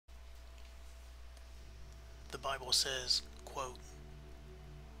Bible says, quote,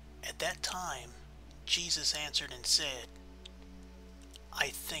 "At that time Jesus answered and said, I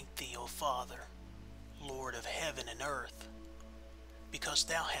thank thee, O Father, Lord of heaven and earth, because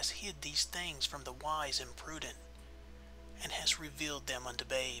thou hast hid these things from the wise and prudent, and hast revealed them unto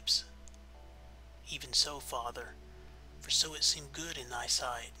babes. Even so, Father, for so it seemed good in thy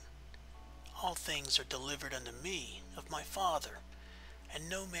sight. All things are delivered unto me of my Father, and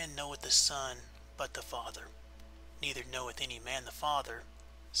no man knoweth the Son but the Father, neither knoweth any man the Father,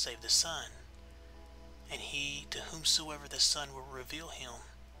 save the Son, and he to whomsoever the Son will reveal him.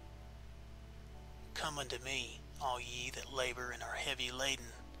 Come unto me, all ye that labor and are heavy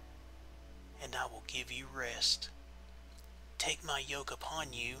laden, and I will give you rest. Take my yoke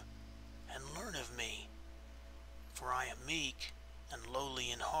upon you, and learn of me, for I am meek and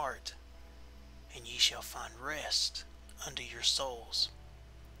lowly in heart, and ye shall find rest unto your souls.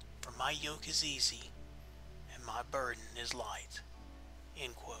 For my yoke is easy, and my burden is light."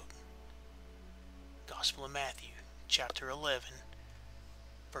 End quote. Gospel of Matthew, chapter 11,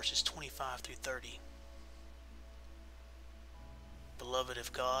 verses 25 through 30. Beloved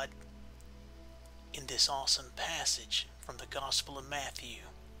of God, in this awesome passage from the Gospel of Matthew,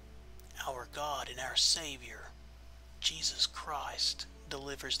 our God and our Savior, Jesus Christ,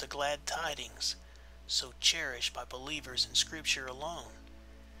 delivers the glad tidings so cherished by believers in Scripture alone,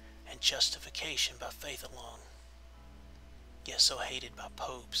 and justification by faith alone, yet so hated by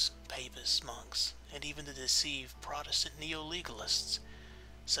popes, papists, monks, and even the deceived Protestant neo-legalists,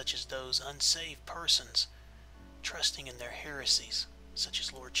 such as those unsaved persons trusting in their heresies, such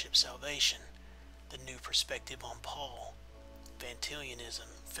as Lordship Salvation, the New Perspective on Paul, Vantillianism,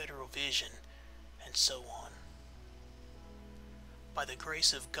 Federal Vision, and so on. By the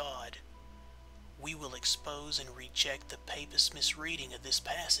grace of God, we will expose and reject the papist misreading of this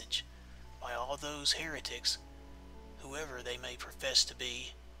passage by all those heretics, whoever they may profess to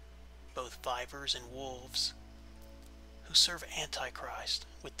be, both vipers and wolves, who serve Antichrist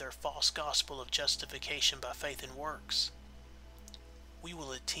with their false gospel of justification by faith and works. We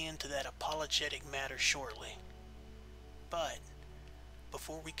will attend to that apologetic matter shortly. But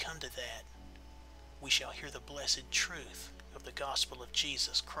before we come to that, we shall hear the blessed truth of the gospel of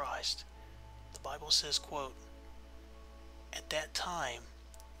Jesus Christ. The Bible says, quote, "At that time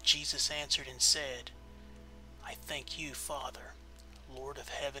Jesus answered and said, I thank you, Father, Lord of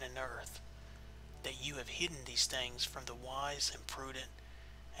heaven and earth, that you have hidden these things from the wise and prudent,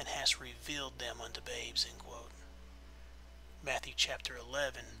 and hast revealed them unto babes." End quote. Matthew chapter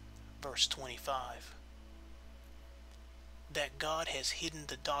 11, verse 25. That God has hidden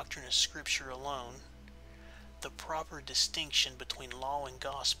the doctrine of Scripture alone, the proper distinction between law and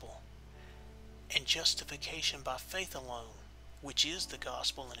gospel, and justification by faith alone, which is the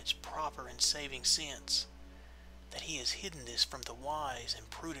gospel in its proper and saving sense, that he has hidden this from the wise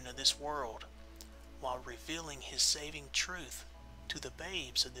and prudent of this world, while revealing his saving truth to the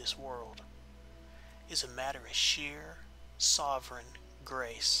babes of this world, is a matter of sheer, sovereign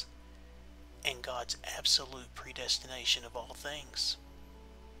grace, and God's absolute predestination of all things.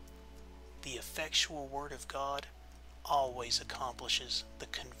 The effectual word of God always accomplishes the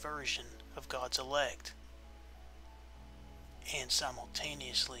conversion of God's elect, and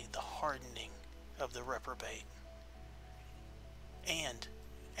simultaneously the hardening of the reprobate, and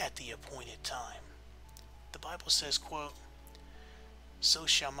at the appointed time. The Bible says, quote, "So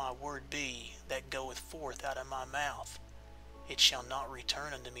shall my word be that goeth forth out of my mouth. It shall not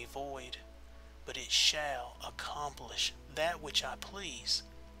return unto me void, but it shall accomplish that which I please,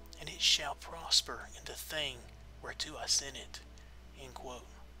 and it shall prosper in the thing whereto I sent it." End quote.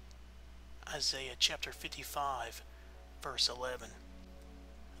 Isaiah chapter 55, verse 11.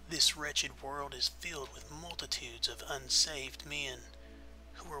 This wretched world is filled with multitudes of unsaved men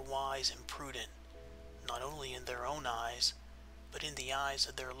who are wise and prudent, not only in their own eyes, but in the eyes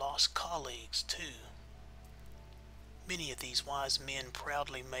of their lost colleagues too. Many of these wise men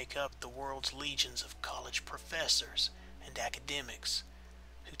proudly make up the world's legions of college professors and academics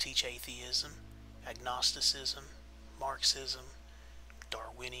who teach atheism, agnosticism, Marxism,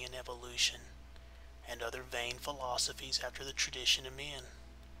 Darwinian evolution, and other vain philosophies after the tradition of men.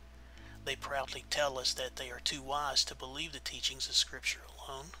 They proudly tell us that they are too wise to believe the teachings of Scripture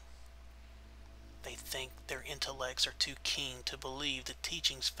alone. They think their intellects are too keen to believe the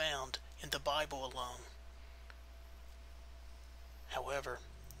teachings found in the Bible alone. However,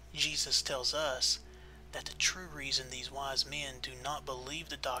 Jesus tells us that the true reason these wise men do not believe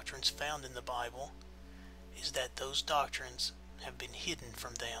the doctrines found in the Bible is that those doctrines have been hidden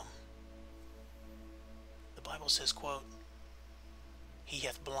from them. The Bible says, quote, "He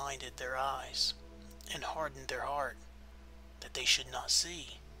hath blinded their eyes, and hardened their heart, that they should not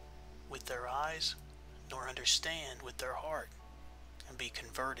see with their eyes, nor understand with their heart, and be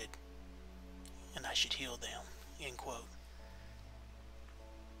converted, and I should heal them." End quote.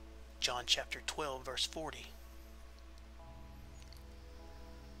 John chapter 12, verse 40.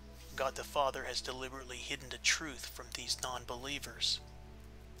 God the Father has deliberately hidden the truth from these non-believers.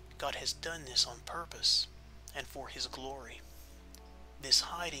 God has done this on purpose and for His glory. This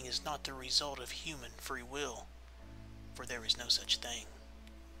hiding is not the result of human free will, for there is no such thing.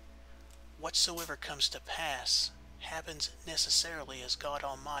 Whatsoever comes to pass happens necessarily as God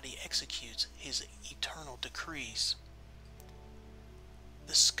Almighty executes His eternal decrees.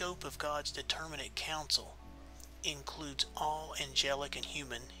 The scope of God's determinate counsel includes all angelic and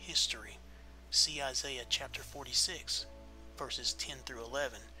human history. See Isaiah chapter 46, verses 10 through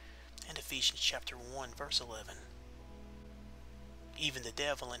 11, and Ephesians chapter 1, verse 11. Even the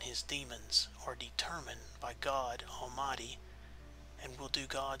devil and his demons are determined by God Almighty and will do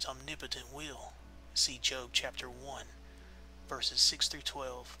God's omnipotent will. See Job chapter 1, verses 6 through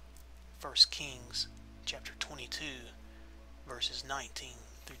 12, 1 Kings chapter 22, verses 19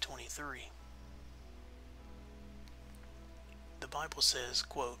 through 23. The Bible says,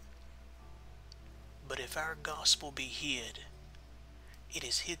 quote, "But if our gospel be hid, it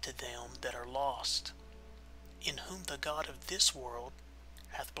is hid to them that are lost, in whom the God of this world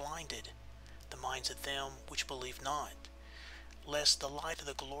hath blinded the minds of them which believe not, lest the light of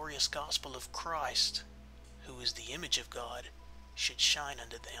the glorious gospel of Christ, who is the image of God, should shine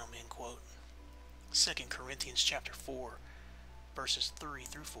unto them." End quote. 2 Corinthians chapter 4, verses 3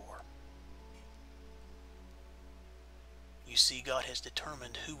 through 4. You see, God has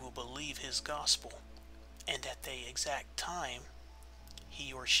determined who will believe His gospel, and at the exact time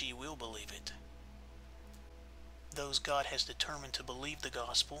he or she will believe it. Those God has determined to believe the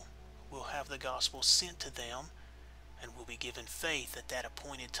gospel will have the gospel sent to them and will be given faith at that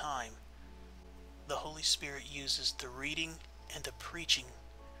appointed time. The Holy Spirit uses the reading and the preaching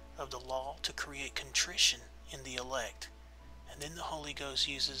of the law to create contrition in the elect, and then the Holy Ghost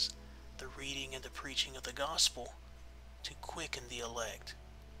uses the reading and the preaching of the gospel to quicken the elect,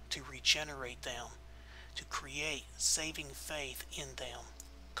 to regenerate them, to create saving faith in them,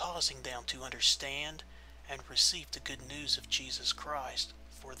 causing them to understand and receive the good news of Jesus Christ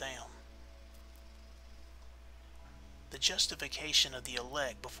for them. The justification of the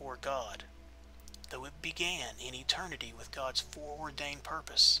elect before God, though it began in eternity with God's foreordained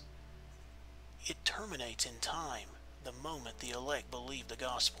purpose, it terminates in time the moment the elect believe the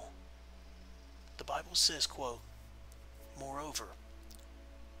gospel. The Bible says, quote, "Moreover,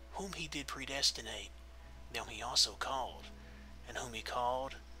 whom He did predestinate, them He also called, and whom He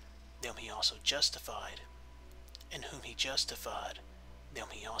called, them He also justified, and whom He justified, them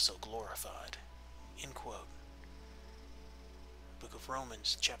He also glorified." End quote. Book of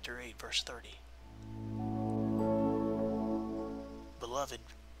Romans chapter 8, verse 30. Beloved,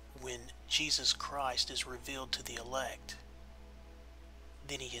 when Jesus Christ is revealed to the elect,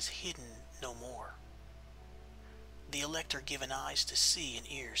 then He is hidden no more. The elect are given eyes to see and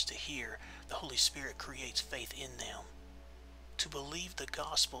ears to hear. The Holy Spirit creates faith in them. To believe the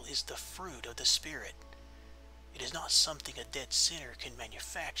gospel is the fruit of the Spirit. It is not something a dead sinner can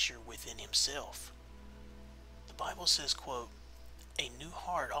manufacture within himself. The Bible says, quote, "A new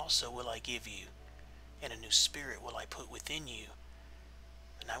heart also will I give you, and a new spirit will I put within you.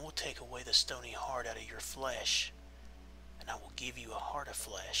 And I will take away the stony heart out of your flesh, and I will give you a heart of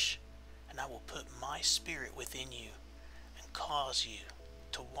flesh. And I will put my spirit within you, and cause you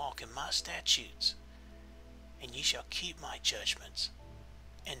to walk in my statutes, and ye shall keep my judgments,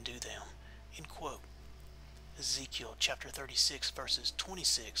 and do them." End quote. Ezekiel chapter 36, verses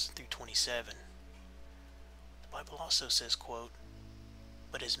 26 through 27. The Bible also says, quote,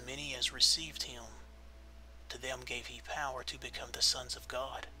 "But as many as received Him, to them gave He power to become the sons of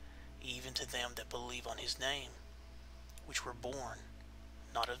God, even to them that believe on His name, which were born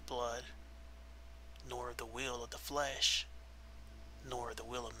not of blood, nor of the will of the flesh, nor of the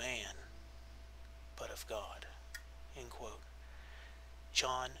will of man, but of God." End quote.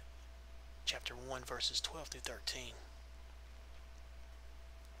 John chapter 1, verses 12 through 13.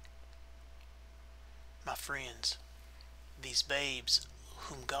 My friends, these babes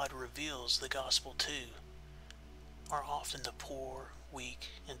whom God reveals the gospel to are often the poor, weak,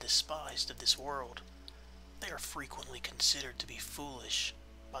 and despised of this world. They are frequently considered to be foolish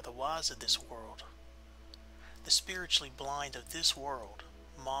by the wise of this world. The spiritually blind of this world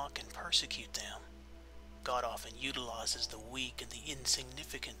mock and persecute them. God often utilizes the weak and the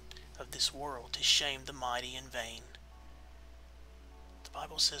insignificant of this world to shame the mighty and vain. The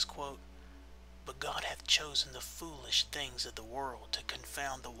Bible says, quote, But God hath chosen the foolish things of the world to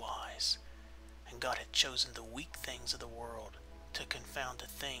confound the wise, and God hath chosen the weak things of the world to confound the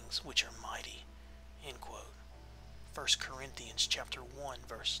things which are mighty. End quote. 1 Corinthians chapter 1,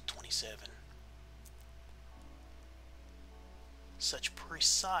 verse 27. Such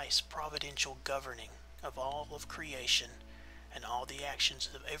precise providential governing of all of creation and all the actions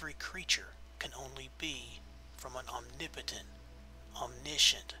of every creature can only be from an omnipotent,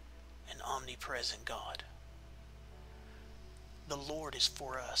 omniscient, and omnipresent God. The Lord is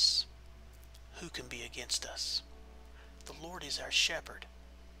for us. Who can be against us? The Lord is our shepherd.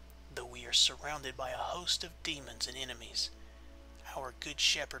 Though we are surrounded by a host of demons and enemies, our good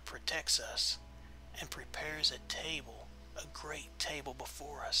shepherd protects us and prepares a table, a great table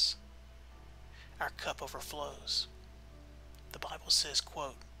before us. Our cup overflows. The Bible says,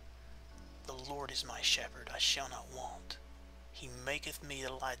 quote, "The Lord is my shepherd, I shall not want. He maketh me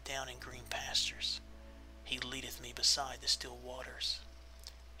to lie down in green pastures. He leadeth me beside the still waters.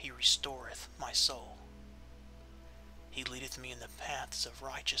 He restoreth my soul. He leadeth me in the paths of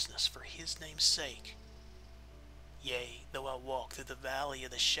righteousness for his name's sake. Yea, though I walk through the valley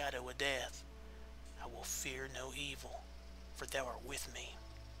of the shadow of death, I will fear no evil, for thou art with me.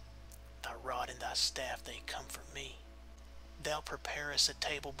 Thy rod and thy staff, they comfort me. Thou preparest a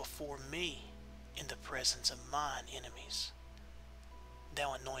table before me in the presence of mine enemies.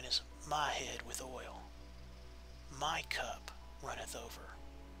 Thou anointest my head with oil. My cup runneth over.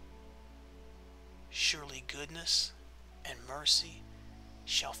 Surely goodness and mercy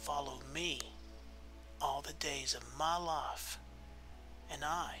shall follow me all the days of my life, and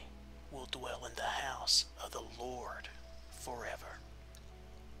I will dwell in the house of the Lord forever."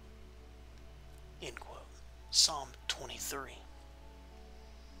 End quote. Psalm 23.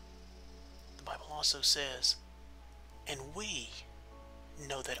 The Bible also says, "And we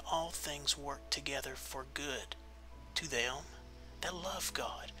know that all things work together for good to them that love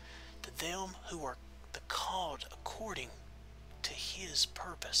God, to them who are the called according to his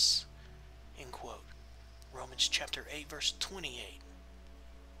purpose." End quote. Romans chapter 8, verse 28.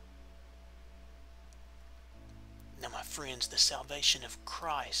 Now, my friends, the salvation of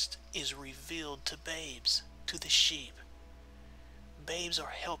Christ is revealed to babes, to the sheep. Babes are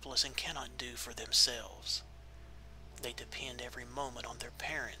helpless and cannot do for themselves. They depend every moment on their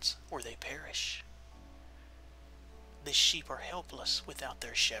parents, or they perish. The sheep are helpless without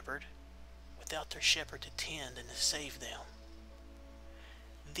their shepherd to tend and to save them.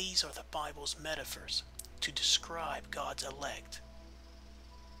 These are the Bible's metaphors to describe God's elect.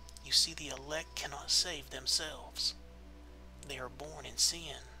 You see, the elect cannot save themselves. They are born in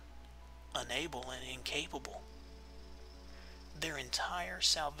sin, unable and incapable. Their entire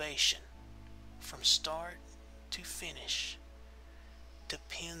salvation, from start to finish,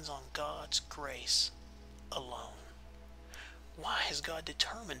 depends on God's grace alone. Why has God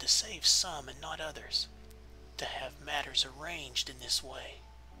determined to save some and not others, to have matters arranged in this way?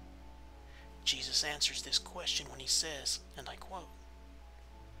 Jesus answers this question when he says, and I quote,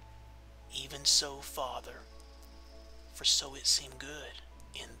 "Even so, Father, for so it seemed good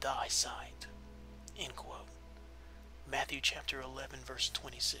in thy sight." End quote. Matthew chapter 11, verse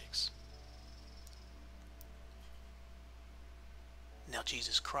 26. Now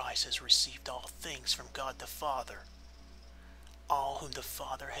Jesus Christ has received all things from God the Father. All whom the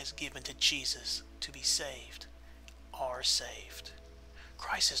Father has given to Jesus to be saved are saved.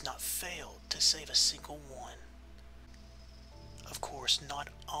 Christ has not failed to save a single one. Of course, not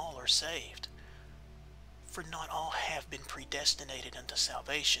all are saved, for not all have been predestinated unto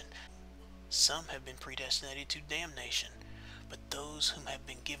salvation. Some have been predestinated to damnation, but those whom have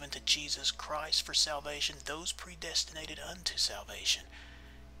been given to Jesus Christ for salvation, those predestinated unto salvation,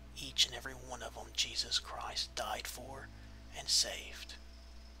 each and every one of them Jesus Christ died for and saved.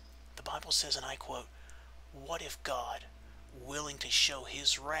 The Bible says, and I quote, "What if God, willing to show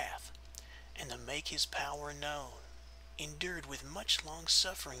his wrath and to make his power known, endured with much long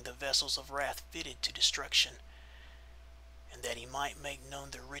suffering the vessels of wrath fitted to destruction, and that he might make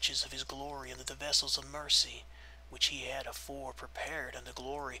known the riches of his glory unto the vessels of mercy, which he had afore prepared unto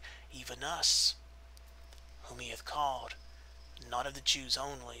glory, even us, whom he hath called, not of the Jews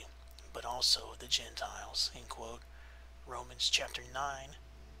only, but also of the Gentiles." End quote. Romans chapter 9,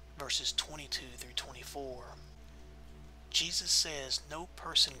 verses 22 through 24. Jesus says no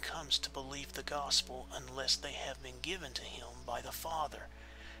person comes to believe the gospel unless they have been given to him by the Father.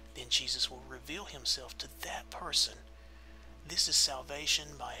 Then Jesus will reveal himself to that person. This is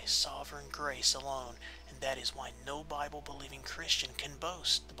salvation by sovereign grace alone, and that is why no Bible-believing Christian can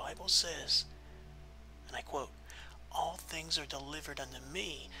boast. The Bible says, and I quote, all things are delivered unto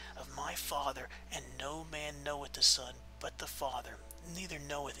me of my Father, and no man knoweth the Son but the Father, neither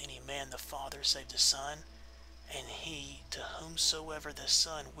knoweth any man the Father save the Son, and he to whomsoever the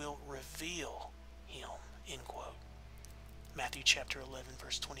Son will reveal him. End quote. Matthew chapter 11,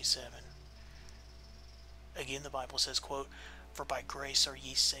 verse 27. Again, the Bible says, quote, "For by grace are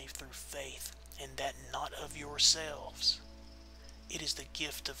ye saved through faith, and that not of yourselves. It is the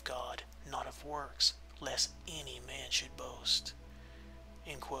gift of God, not of works, lest any man should boast."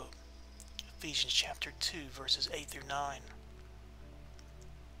 End quote. Ephesians chapter 2, verses 8 through 9.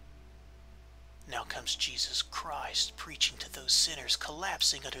 Now comes Jesus Christ preaching to those sinners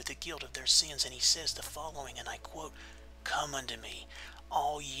collapsing under the guilt of their sins, and he says the following, and I quote, "Come unto me,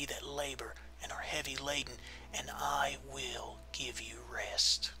 all ye that labor and are heavy laden, and I will give you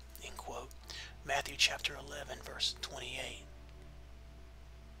rest." End quote. Matthew chapter 11, verse 28.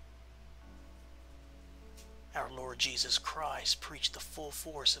 Our Lord Jesus Christ preached the full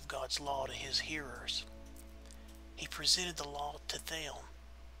force of God's law to his hearers. He presented the law to them,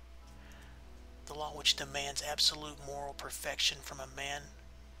 the law which demands absolute moral perfection from a man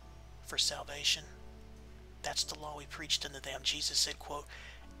for salvation. That's the law he preached unto them. Jesus said, quote,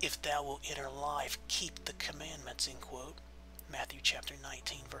 "If thou wilt enter life, keep the commandments," end quote. Matthew chapter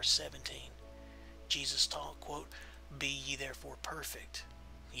 19, verse 17. Jesus taught, quote, "Be ye therefore perfect,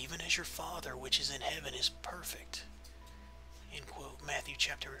 even as your Father which is in heaven is perfect." End quote. Matthew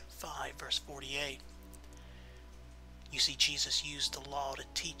chapter 5, verse 48. You see, Jesus used the law to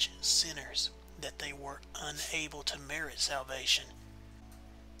teach sinners that they were unable to merit salvation.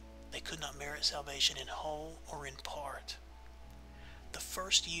 They could not merit salvation in whole or in part. The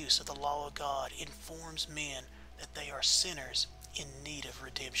first use of the law of God informs men that they are sinners in need of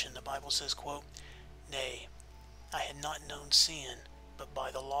redemption. The Bible says, quote, "Nay, I had not known sin but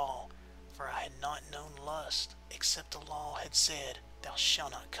by the law, for I had not known lust, except the law had said, Thou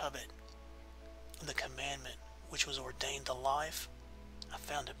shalt not covet. And the commandment which was ordained to life, I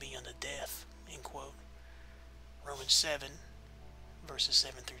found to be unto death." End quote. Romans 7, verses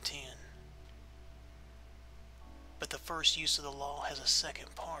 7 through 10. But the first use of the law has a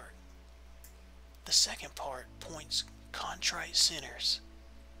second part. The second part points contrite sinners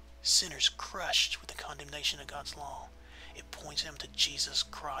crushed with the condemnation of God's law. It points them to Jesus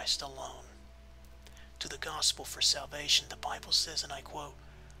Christ alone, to the gospel for salvation. The Bible says, and I quote,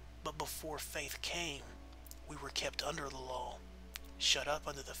 "But before faith came, we were kept under the law, shut up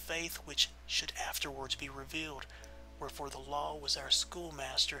under the faith which should afterwards be revealed. Wherefore the law was our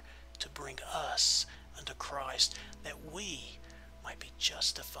schoolmaster to bring us unto Christ, that we might be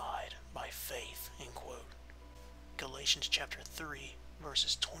justified by faith." End quote. Galatians chapter 3,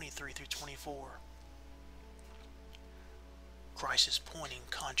 verses 23 through 24. Christ is pointing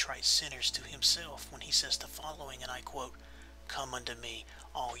contrite sinners to himself when he says the following, and I quote, "Come unto me,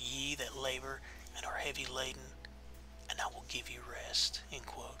 all ye that labor and are heavy laden, and I will give you rest." End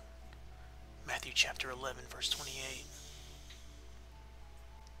quote. Matthew chapter 11, verse 28.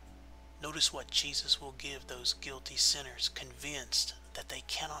 Notice what Jesus will give those guilty sinners convinced that they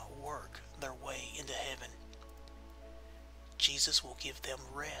cannot work their way into heaven. Jesus will give them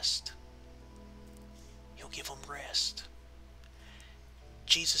rest. He'll give them rest.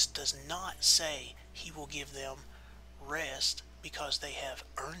 Jesus does not say he will give them rest because they have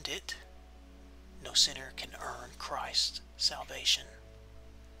earned it. No sinner can earn Christ's salvation.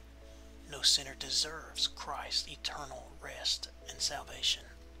 No sinner deserves Christ's eternal rest and salvation.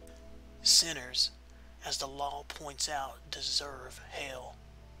 Sinners, as the law points out, deserve hell,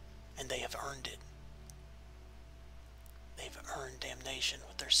 and they have earned it. They've earned damnation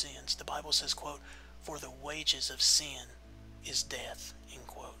with their sins. The Bible says, quote, "For the wages of sin is death," end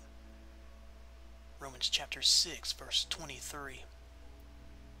quote. Romans chapter 6, verse 23.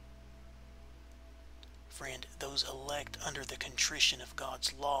 Friend, those elect under the contrition of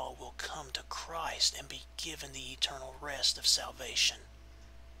God's law will come to Christ and be given the eternal rest of salvation.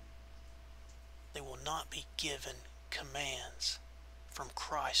 They will not be given commands from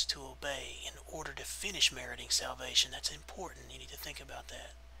Christ to obey in order to finish meriting salvation. That's important. You need to think about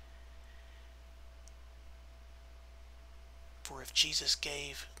that. For if Jesus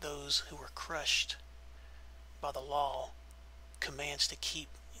gave those who were crushed by the law commands to keep,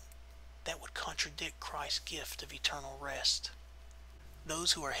 that would contradict Christ's gift of eternal rest.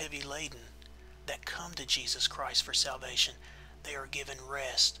 Those who are heavy laden that come to Jesus Christ for salvation, they are given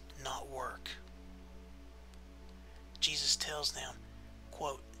rest, not work. Jesus tells them,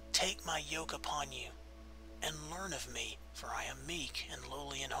 quote, "Take my yoke upon you and learn of me, for I am meek and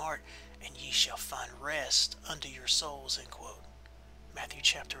lowly in heart, and ye shall find rest unto your souls," end quote. Matthew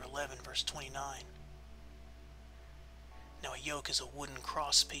chapter 11, verse 29. Now a yoke is a wooden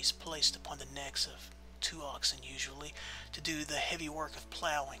crosspiece placed upon the necks of 2 oxen usually to do the heavy work of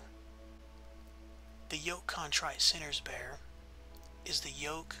plowing. The yoke contrite sinners bear is the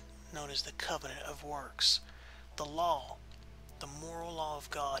yoke known as the covenant of works, the law, the moral law of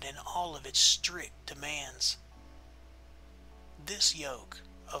God and all of its strict demands. This yoke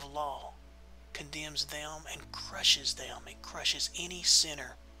of law condemns them and crushes them. It crushes any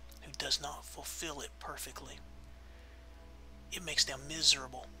sinner who does not fulfill it perfectly. It makes them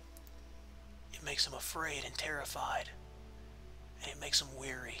miserable. It makes them afraid and terrified. And it makes them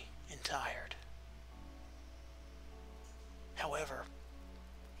weary and tired. However,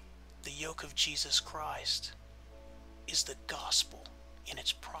 the yoke of Jesus Christ is the gospel in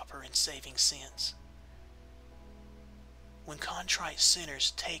its proper and saving sense. When contrite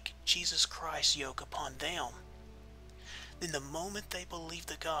sinners take Jesus Christ's yoke upon them, then the moment they believe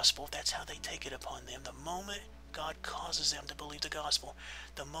the gospel, that's how they take it upon them. The moment God causes them to believe the gospel,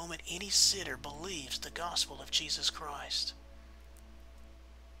 the moment any sinner believes the gospel of Jesus Christ,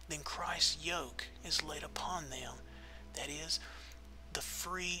 then Christ's yoke is laid upon them. That is, the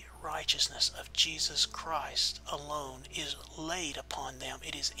free righteousness of Jesus Christ alone is laid upon them.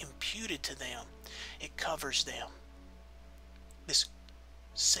 It is imputed to them. It covers them. This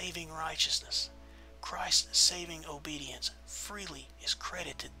saving righteousness, Christ's saving obedience, freely is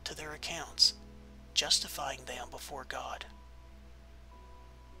credited to their accounts, justifying them before God.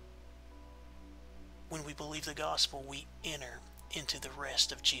 When we believe the gospel, we enter into the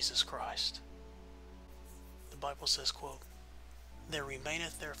rest of Jesus Christ. The Bible says, quote, "There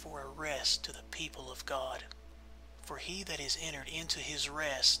remaineth therefore a rest to the people of God. For he that is entered into his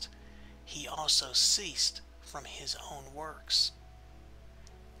rest, he also ceased from his own works,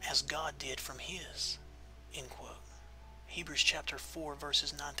 as God did from his." End quote. Hebrews chapter 4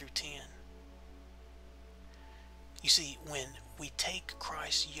 verses 9 through 10. You see, when we take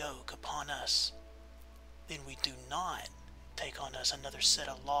Christ's yoke upon us, then we do not take on us another set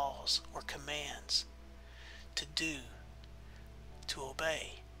of laws or commands to do, to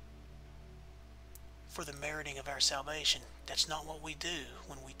obey, for the meriting of our salvation. That's not what we do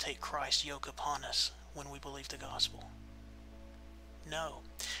when we take Christ's yoke upon us, when we believe the gospel. No.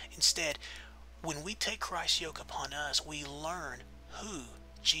 Instead, when we take Christ's yoke upon us, we learn who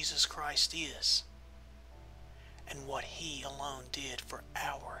Jesus Christ is and what he alone did for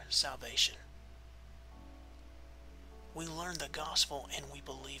our salvation. We learn the gospel and we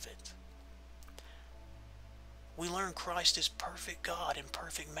believe it. We learn Christ is perfect God and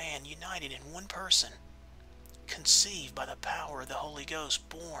perfect man, united in one person, conceived by the power of the Holy Ghost,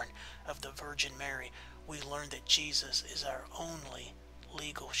 born of the Virgin Mary. We learn that Jesus is our only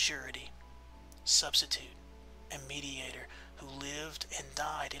legal surety, substitute, and mediator who lived and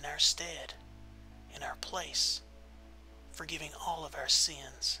died in our stead, in our place, forgiving all of our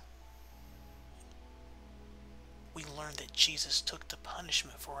sins. We learn that Jesus took the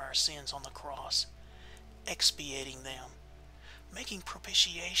punishment for our sins on the cross, expiating them, making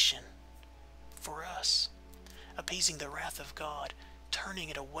propitiation for us, appeasing the wrath of God, turning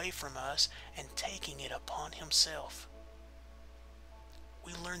it away from us and taking it upon himself.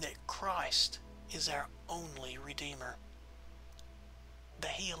 We learn that Christ is our only Redeemer,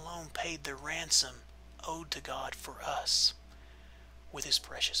 that he alone paid the ransom owed to God for us with his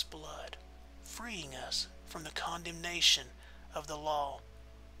precious blood, freeing us from the condemnation of the law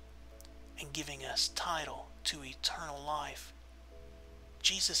and giving us title to eternal life.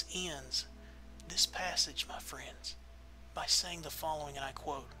 Jesus ends this passage, my friends, by saying the following, and I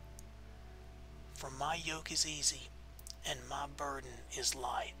quote, "For my yoke is easy and my burden is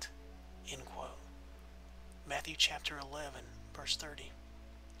light." End quote. Matthew chapter 11, verse 30.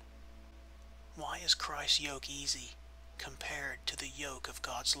 Why is Christ's yoke easy compared to the yoke of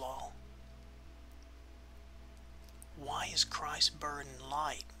God's law? Why is Christ's burden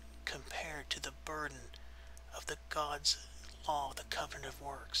light compared to the burden of the God's law, the covenant of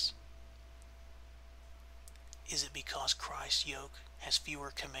works? Is it because Christ's yoke has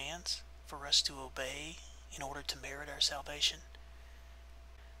fewer commands for us to obey in order to merit our salvation?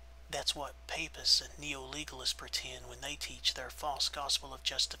 That's what papists and neo-legalists pretend when they teach their false gospel of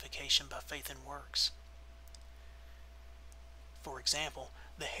justification by faith and works. For example,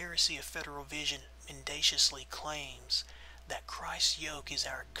 the heresy of Federal Vision mendaciously claims that Christ's yoke is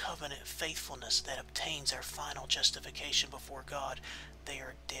our covenant faithfulness that obtains our final justification before God. They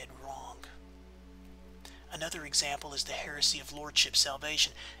are dead wrong. Another example is the heresy of lordship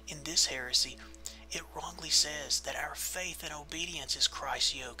salvation. In this heresy, it wrongly says that our faith and obedience is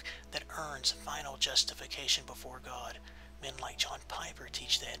Christ's yoke that earns final justification before God. Men like John Piper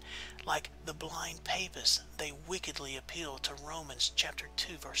teach that. Like the blind papists, they wickedly appeal to Romans chapter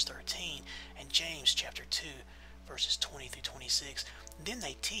 2 verse 13 and James chapter 2 verses 20 through 26. Then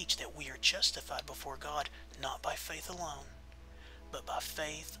they teach that we are justified before God not by faith alone, but by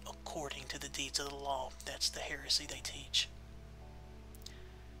faith according to the deeds of the law. That's the heresy they teach.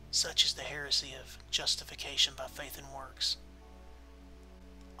 Such is the heresy of justification by faith and works.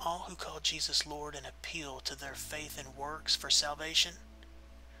 All who call Jesus Lord and appeal to their faith and works for salvation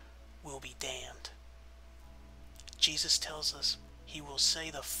will be damned. Jesus tells us he will say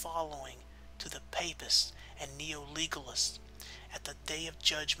the following to the papists and neo-legalists at the day of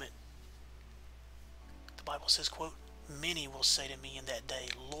judgment. The Bible says, quote, "Many will say to me in that day,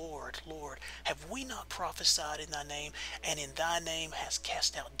 Lord, Lord, have we not prophesied in thy name, and in thy name hast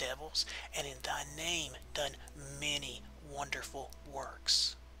cast out devils, and in thy name done many wonderful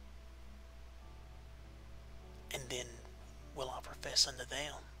works? And then will I profess unto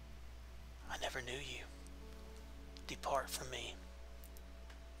them, I never knew you. Depart from me,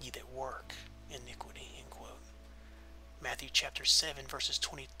 ye that work iniquity." End quote. Matthew chapter 7 verses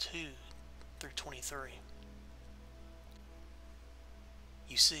 22 through 23.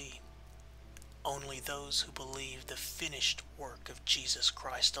 You see, only those who believe the finished work of Jesus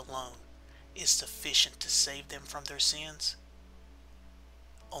Christ alone is sufficient to save them from their sins.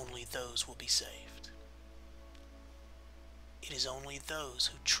 Only those will be saved. It is only those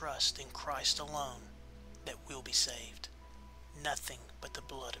who trust in Christ alone that will be saved. Nothing but the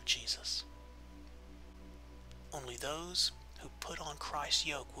blood of Jesus. Only those who put on Christ's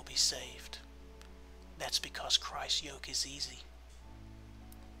yoke will be saved. That's because Christ's yoke is easy.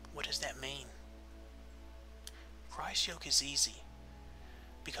 What does that mean? Christ's yoke is easy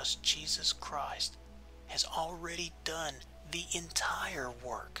because Jesus Christ has already done the entire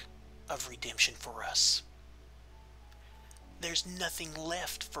work of redemption for us. There's nothing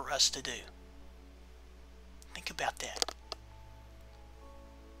left for us to do. Think about that.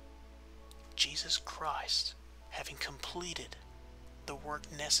 Jesus Christ, having completed the work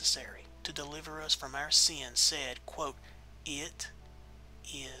necessary to deliver us from our sins, said, quote, "It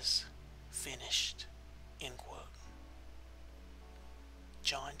is finished." End quote.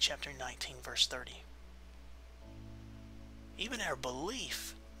 John chapter 19 verse 30. Even our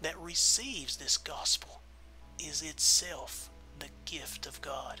belief that receives this gospel is itself the gift of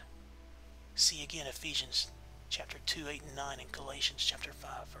God. See again Ephesians chapter 2, 8 and 9 and Galatians chapter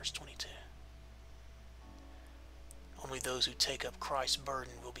 5 verse 22. Only those who take up Christ's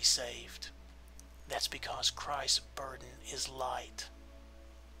burden will be saved. That's because Christ's burden is light.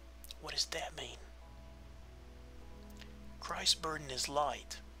 What does that mean? Christ's burden is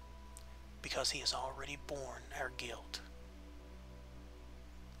light because he has already borne our guilt.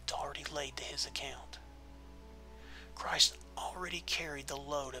 It's already laid to his account. Christ already carried the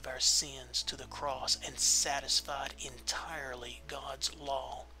load of our sins to the cross and satisfied entirely God's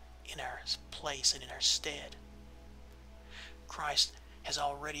law in our place and in our stead. Christ has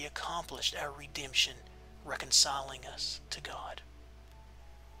already accomplished our redemption, reconciling us to God.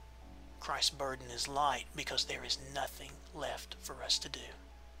 Christ's burden is light because there is nothing left for us to do.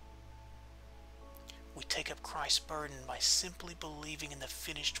 We take up Christ's burden by simply believing in the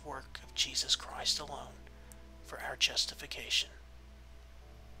finished work of Jesus Christ alone for our justification.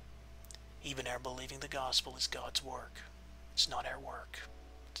 Even our believing the gospel is God's work. It's not our work.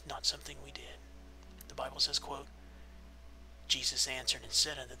 It's not something we did. The Bible says, quote, "Jesus answered and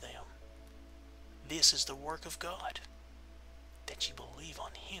said unto them, This is the work of God, that ye believe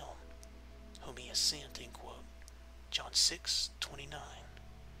on him whom he has sent." End quote. John 6:29.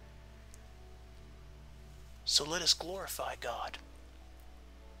 So let us glorify God,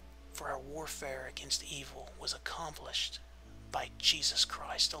 for our warfare against evil was accomplished by Jesus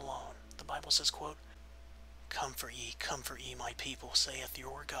Christ alone. The Bible says, quote, comfort ye, my people, saith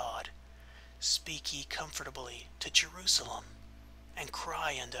your God. Speak ye comfortably to Jerusalem, and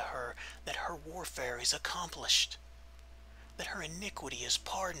cry unto her that her warfare is accomplished, that her iniquity is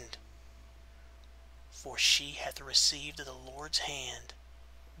pardoned. For she hath received of the Lord's hand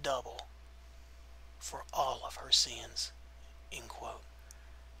double for all of her sins. End quote.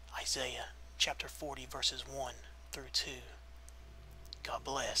 Isaiah chapter 40 verses 1 through 2. God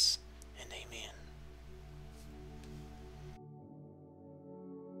bless and amen.